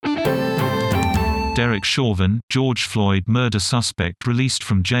Derek Chauvin, George Floyd murder suspect released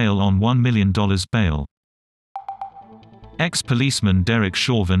from jail on $1 million bail. Ex-policeman Derek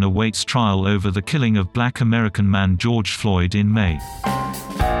Chauvin awaits trial over the killing of Black American man George Floyd in May.